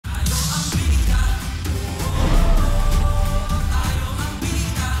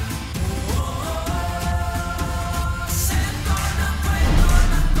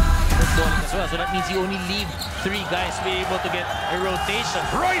So that means you only leave 3 guys to be able to get a rotation.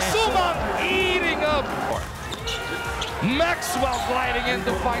 Roy Sumang eating up. Maxwell gliding in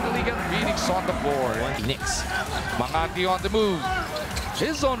to finally get Phoenix on the board. Phoenix. Mangati on the move.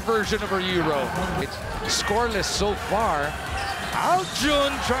 His own version of a Euro. It's scoreless so far.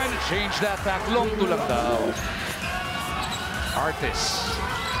 Aljun trying to change that back. Long tulang daw. Artis.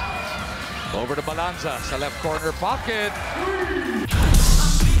 Over to Balanza sa left corner pocket.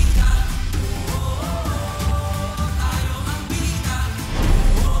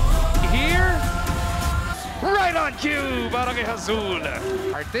 Here. Right on cue para kay Azul.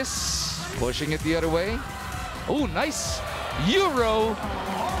 Artis pushing it the other way. Oh, nice. Euro.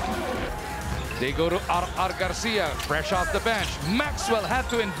 They go to Ar Garcia, fresh off the bench. Maxwell had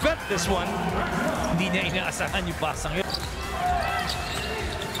to invent this one. Hindi niya inaasahan yung pasang yun.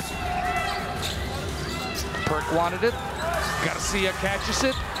 Perk wanted it. Garcia catches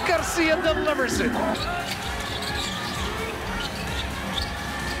it. Garcia delivers it.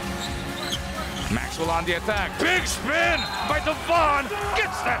 Maxwell on the attack. Big spin by Devon.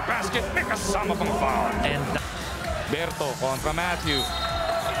 Gets that basket. Make a sum pang foul. And Berto kontra Matthew.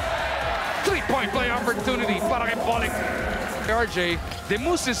 3-point play opportunity para kay Pollock. RJ,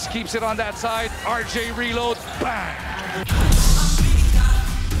 Demusis keeps it on that side. RJ reload. Bang!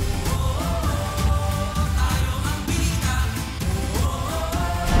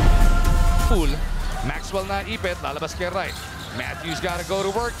 Maxwell na ipit, lalabas kay right. Matthew's got to go to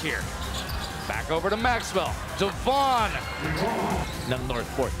work here. Back over to Maxwell. Devon ng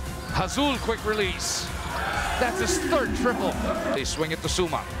Northport. Azul, quick release. That's his 3rd triple. They swing it to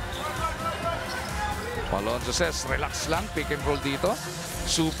Suma. Alonso says, relax lang, pick and roll dito.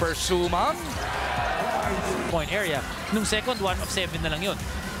 Super Suma. Point area. Nung second, 1 of 7 na lang yun.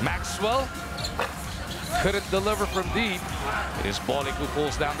 Maxwell couldn't deliver from deep. It is Bollick who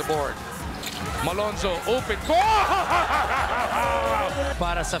pulls down the board. Malonzo open.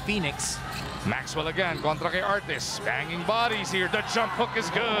 Para sa Phoenix. Maxwell again, kontra kay Artis. Banging bodies here. The jump hook is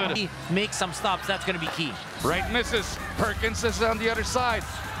good. Make some stops. That's going to be key. Right misses. Perkins is on the other side.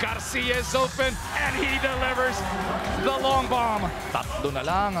 Garcia is open, and he delivers the long bomb. Tatlo na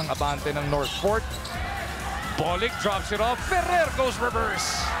lang ang abante ng Northport. Bollick drops it off. Ferrer goes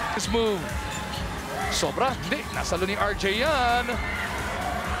reverse. This move. Sobra. Hindi. Nasalo ni RJ yan.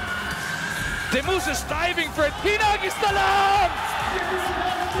 Demusis diving for it. Hinagis na lang!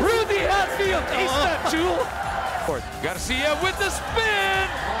 Rudy Hatfield, a statue. Garcia with the spin.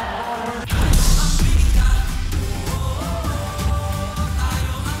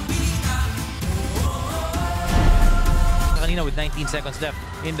 Kanina with 19 seconds left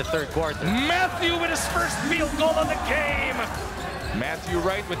in the 3rd quarter. Matthew with his first field goal of the game. Matthew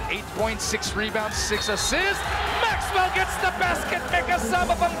Wright with 8 points, 6 rebounds, 6 assists. Maxwell gets the basket. May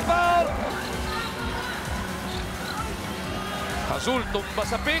kasama pang foul. Azul tumba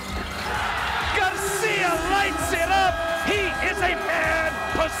sa pick. Garcia lights it up. He is a man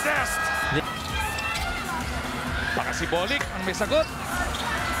possessed. Baka si Bollick ang may sagot.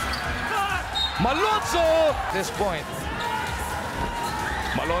 Malonzo. This point.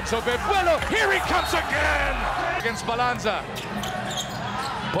 Malonzo Bebuelo. Here he comes again. Against Balanza.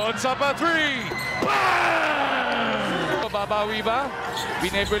 Puts up a 3. Bang! Babawi ba?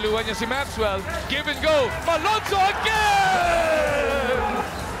 Binebeluan niya si Maxwell. Give and go. Malonzo again!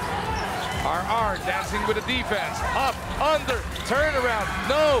 RR dancing with the defense. Up, under, turn around.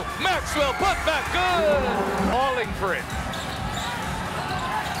 No. Maxwell put back. Good. Falling for it.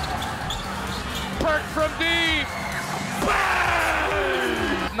 Perk from deep.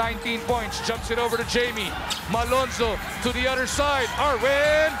 Bang! 19 points. Jumps it over to Jamie. Malonzo to the other side.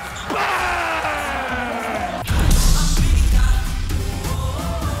 Arwin. Bang!